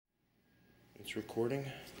It's recording.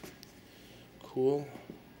 Cool.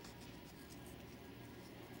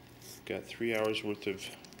 Got 3 hours worth of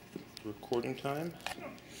recording time.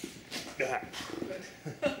 Good.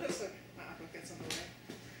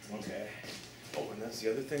 Okay. Oh, and that's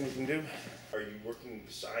the other thing we can do. Are you working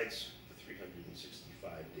besides the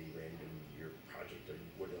 365-day random year project?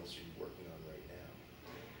 What else are you working on right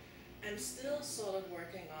now? I'm still sort of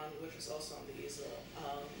working on, which is also on the easel,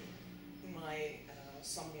 my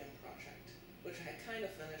Somnium project, which I kind of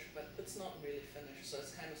finished, but it's not really finished, so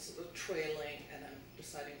it's kind of sort of trailing, and I'm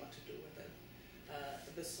deciding what to do with it.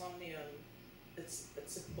 The Somnium, it's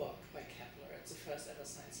a book by Kepler. It's the first ever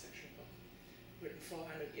science fiction book, written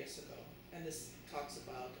 400 years ago, and this talks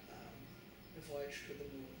about the voyage to the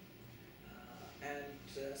moon,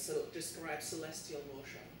 so describes celestial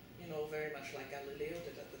motion, you know, very much like Galileo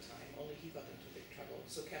did at the time, only he got into big trouble.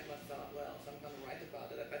 So Kepler thought, well, if I'm going to write about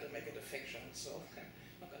it, I better make it a fiction, so I'm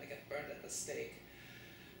not going to get burned at the stake.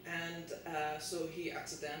 And so he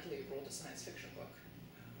accidentally wrote a science fiction book.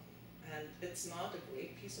 And it's not a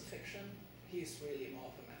great piece of fiction. He's really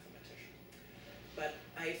more of a mathematician. But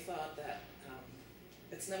I thought that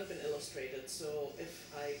it's never been illustrated, so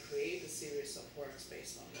if I create a series of works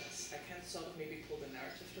based on this, I can sort of maybe pull the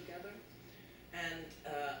narrative together. And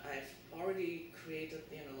I've already created,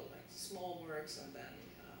 you know, like small works, and then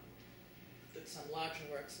did some larger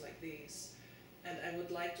works like these. And I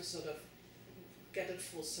would like to sort of get it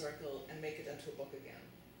full circle and make it into a book again.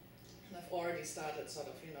 And I've already started sort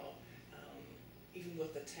of, you know, even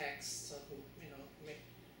with the text, sort of, you know,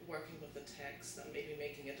 working with the text and maybe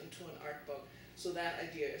making it into an art book. So that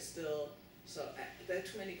idea is still, there are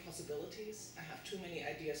too many possibilities. I have too many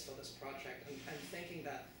ideas for this project, and I'm thinking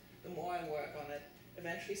that the more I work on it,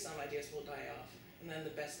 eventually some ideas will die off, and then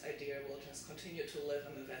the best idea will just continue to live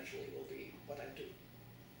and eventually will be what I do.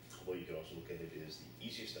 Well, you can also look at it as the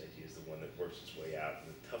easiest idea is the one that works its way out,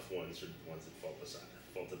 and the tough ones are the ones that fall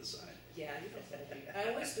to the side. Yeah, you don't know me.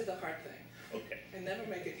 I always do the hard thing. Okay. I never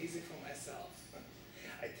make it easy for myself.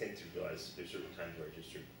 I tend to realize there's certain times where I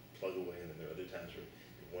just sort of plug away, and then there are other times where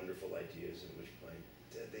wonderful ideas in which point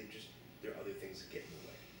there are other things that get in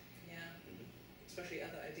the way. Yeah, especially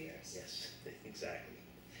other ideas. Yes, exactly.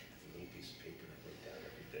 A little piece of paper and write down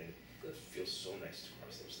everything. Good. It feels so nice to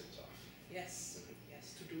cross those things off. Yes,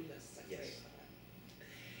 yes, to-do lists are great for that.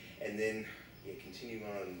 And then, continuing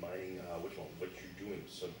on mining, what you're doing,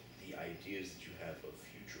 so the ideas that you have of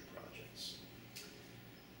future projects.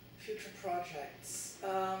 Future projects.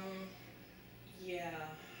 Yeah,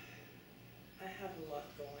 I have a lot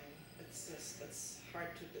going. It's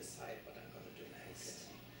hard to decide what I'm going to do next.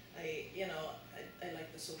 Okay. I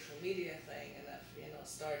like the social media thing, and I've, you know,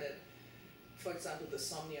 started, for example, the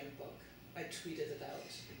Somnium book. I tweeted it out,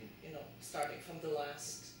 you know, starting from the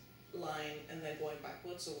last line and then going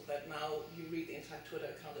backwards, so that now you read the entire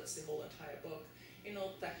Twitter account, it's the whole entire book, you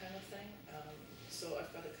know, that kind of thing. So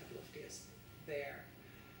I've got a couple of ideas there.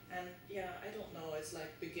 And yeah, I don't know, it's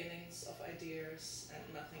like beginnings of ideas and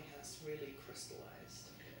nothing has really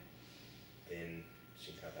crystallized. Okay. Then,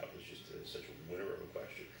 seeing how that was just such a winner of a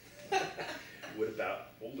question. What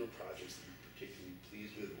about older projects that you're particularly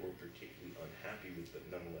pleased with or particularly unhappy with but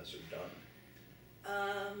nonetheless are done?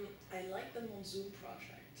 I like the Monsoon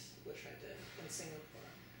project, which I did in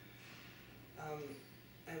Singapore.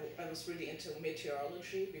 I was really into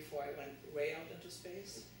meteorology before I went way out into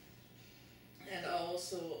space. And I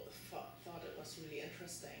also thought it was really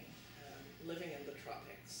interesting living in the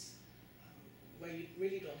tropics, where you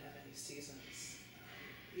really don't have any seasons.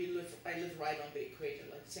 I live right on the equator,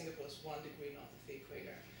 like Singapore is 1 degree north of the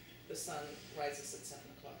equator. The sun rises at 7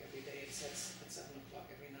 o'clock every day, it sets at 7 o'clock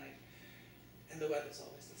every night. And the weather's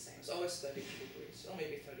always the same. It's always 32 degrees, or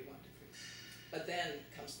maybe 31 degrees. But then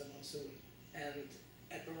comes the monsoon, and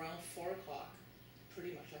at around 4 o'clock,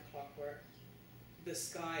 pretty much like clockwork, the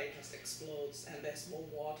sky just explodes, and there's more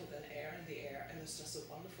water than air in the air, and it's just a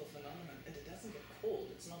wonderful phenomenon. And it doesn't get cold.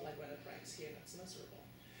 It's not like when it rains here and it's miserable.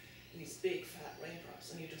 And these big fat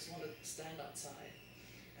raindrops, and you just want to stand outside.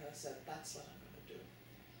 And I said, that's what I'm going to do.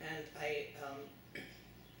 And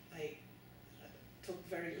I took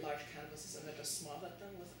very large canvases and I just smothered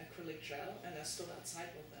them with acrylic gel, and I stood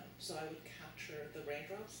outside with them. So I would capture the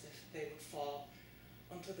raindrops, they would fall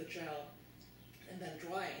onto the gel and then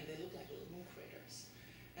dry, and they look like little moon craters.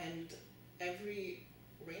 And every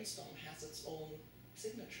rainstorm has its own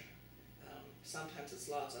signature. Sometimes it's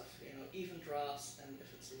lots of, you know, even drops, and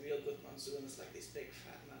if it's a real good monsoon, it's like these big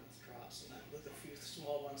fat mammoth drops, and then with a few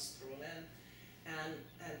small ones thrown in.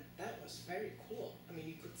 And that was very cool. I mean,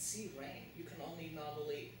 you could see rain. You can only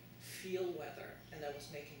normally feel weather, and I was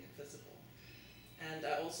making it visible. And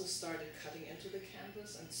I also started cutting into the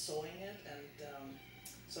canvas and sewing it, and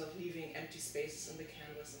sort of leaving empty spaces in the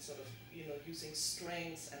canvas, and sort of, you know, using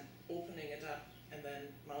strings and opening it up and then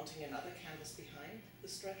mounting another canvas behind the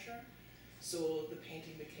stretcher. So the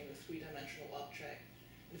painting became a three-dimensional object.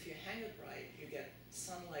 And if you hang it right, you get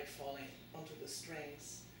sunlight falling onto the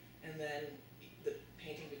strings, and then the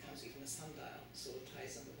painting becomes even a sundial, so it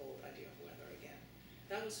ties in the whole idea of weather again.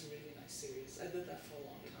 That was a really nice series. I did that for a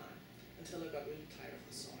long time, until I got really tired of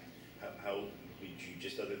the sewing. How would you,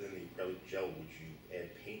 just other than the acrylic gel, would you add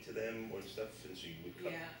paint to them or stuff, and so you would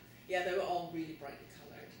cut? Yeah, they were all really brightly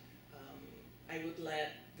colored. I would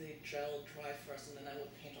let the gel dry first, and then I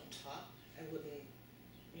would paint on top. I wouldn't,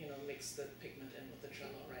 you know, mix the pigment in with the gel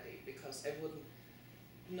already, because I wouldn't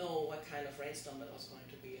know what kind of rainstorm it was going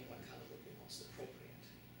to be and what color would be most appropriate.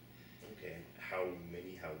 Okay, how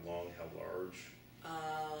many, how long, how large?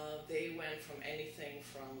 They went from anything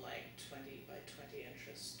from like 20 by 20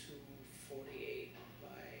 inches to 48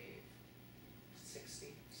 by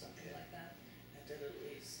 60, something like that. I did at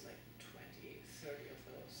least like 20, 30 of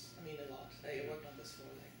those. I mean, a lot. I worked on this for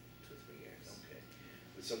like 2-3 years. Okay.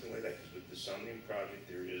 With something like that, because with the Somnium project,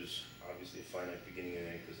 there is obviously a finite beginning and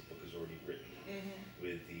end because the book is already written.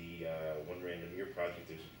 With the One Random Year project,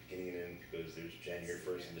 there's a beginning and end because there's January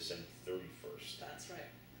 1st and December 31st. That's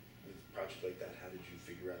right. With a project like that, how did you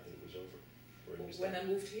figure out that it was over? Or it was When done? I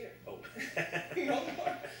moved here. Oh.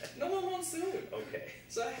 No more monsoon. Okay.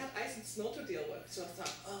 So I had ice and snow to deal with. So I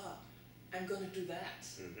thought, I'm going to do that.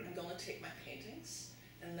 I'm going to take my paintings,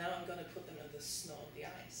 and now I'm going to put them in the snow and the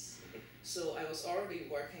ice. So I was already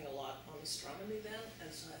working a lot on astronomy then,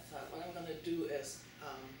 and so I thought, what I'm going to do is,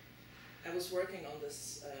 I was working on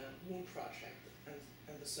this moon project and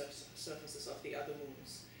the surfaces of the other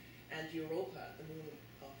moons. And Europa, the moon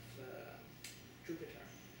of Jupiter,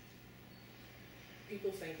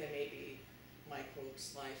 people think there may be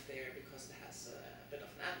microbes, life there, because it has a bit of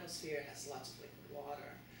an atmosphere, it has lots of liquid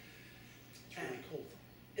water. It's really cold.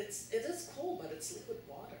 It is cold, but it's liquid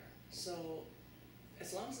water. So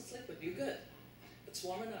as long as it's liquid, you're good. It's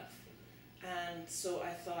warm enough. And so I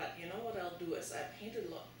thought, you know what I'll do is I painted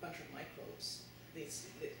a bunch of microbes,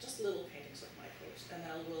 just little paintings of microbes, and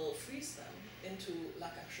I will freeze them into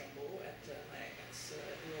lac à Chambeau at my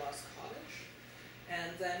ex-in-law's cottage.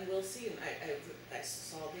 And then we'll see. And I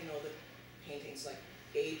saw, you know, the paintings like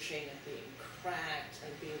aging and being cracked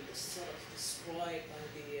and being sort of destroyed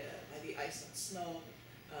by the ice and snow.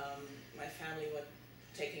 My family were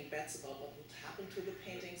taking bets about what would happen to the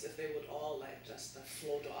paintings, if they would all like just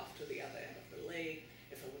float off to the other end of the lake,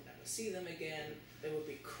 if I would never see them again, they would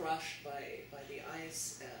be crushed by the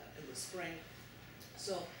ice in the spring.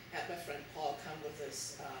 So I had my friend Paul come with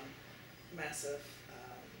this massive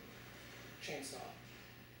chainsaw.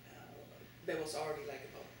 There was already like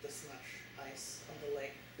about this much ice on the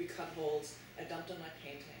lake. We cut holes, I dumped in my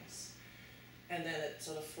paintings, and then it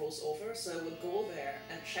sort of froze over, so I would go there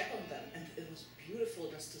and check on them, and it was beautiful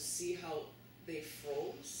just to see how they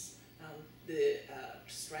froze. The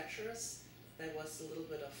stretchers, there was a little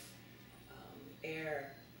bit of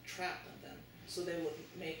air trapped in them, so they would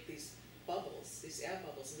make these bubbles, these air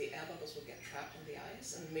bubbles, and the air bubbles would get trapped in the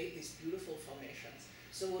ice and made these beautiful formations.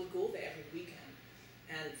 So I would go there every weekend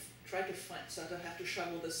and try to find, so I'd have to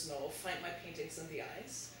shovel the snow, find my paintings in the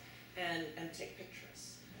ice, and take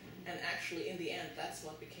pictures. And actually, in the end, that's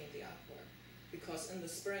what became the artwork. Because in the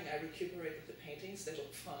spring, I recuperated the paintings, they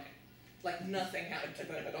looked fine. Like nothing happened to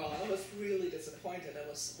them at all. I was really disappointed. I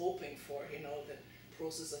was hoping for, you know, the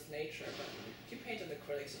process of nature. But if you paint in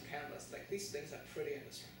acrylics on canvas, like these things are pretty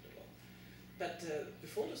indestructible. But the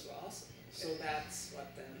photos were awesome. So that's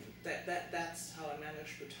what then, that's how I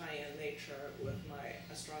managed to tie in nature with my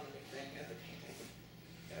astronomy thing and the painting.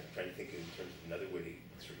 I'm trying to think in terms of another way to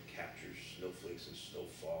sort of capture snowflakes and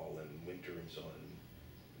snowfall and winter and so on.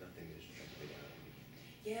 Nothing is jumping out.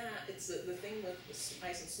 Yeah, it's the thing with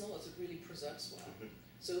ice and snow is it really preserves well.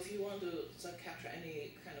 So if you want to sort of capture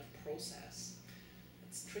any kind of process,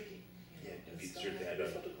 it's tricky. You know? Yeah, it's certainly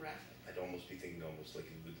photographic. I'd almost be thinking almost like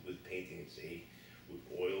with painting, it's would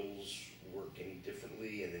oils work any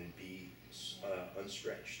differently, and then be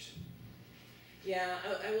unstretched? Yeah,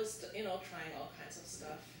 I was, you know, trying all kinds of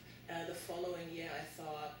stuff. The following year I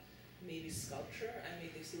thought maybe sculpture. I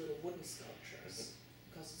made these little wooden sculptures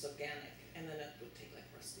because it's organic, and then I would take like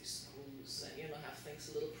rusty screws and, you know, have things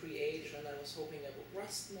a little pre-aged, and I was hoping they would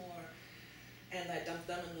rust more, and I dumped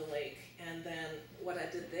them in the lake. And then what I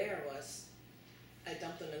did there was I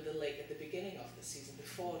dumped them in the lake at the beginning of the season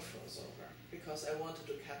before it froze over, because I wanted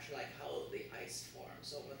to capture like how the ice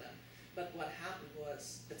forms over them. But what happened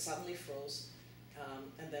was it suddenly froze,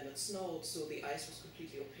 and then it snowed, so the ice was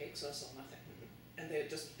completely opaque, so I saw nothing. and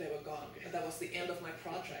they were gone. Okay. And that was the end of my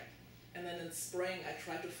project. And then in spring, I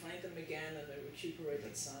tried to find them again, and they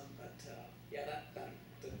recuperated some, but yeah, that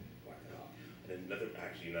didn't work at all. And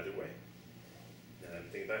another way, that I'm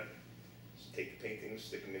thinking about, is take the paintings,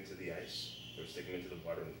 stick them into the ice, or stick them into the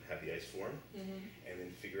water and have the ice form, and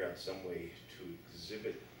then figure out some way to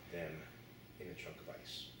exhibit them in a chunk of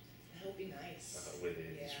ice. That would be nice.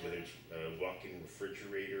 Whether it's a walk-in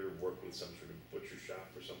refrigerator, work with some sort of butcher shop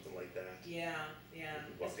or something like that. Yeah.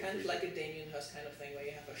 It's kind of like a Damien Hirst kind of thing where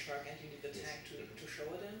you have a shark and you need the tank to show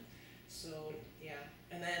it in. So yeah,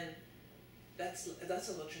 and then that's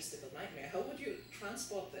a logistical nightmare. How would you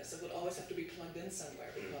transport this? It would always have to be plugged in somewhere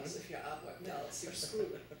because if your artwork melts, you're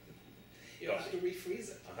screwed. You don't have to refreeze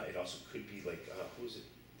it. It also could be like, who was it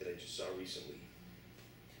that I just saw recently?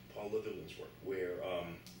 Paul Litherland's work, where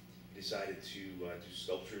decided to do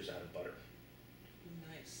sculptures out of butter.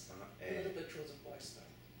 Nice. A little bit Joseph Beuys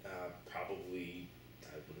though. Probably,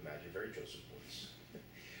 I would imagine, very Joseph Beuys.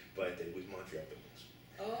 But it was Montreal buildings.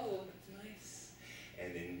 Oh, that's nice.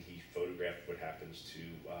 And then he photographed what happens to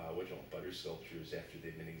butter sculptures after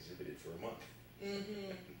they've been exhibited for a month.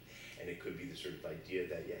 And it could be the sort of idea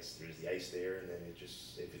that, yes, there's the ice there, and then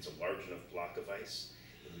if it's a large enough block of ice,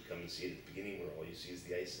 then you come and see it at the beginning where all you see is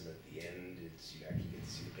the ice, and at the end, you actually get to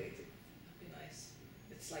see the painting. That'd be nice.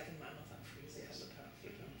 It's like in Mammoth Unfreezing Yes. on the pound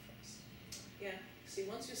first. Yeah, see,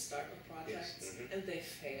 once you start with projects and they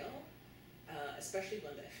fail, especially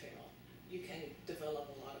when they fail, you can develop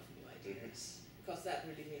a lot of new ideas, because that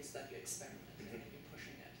really means that you experimented and you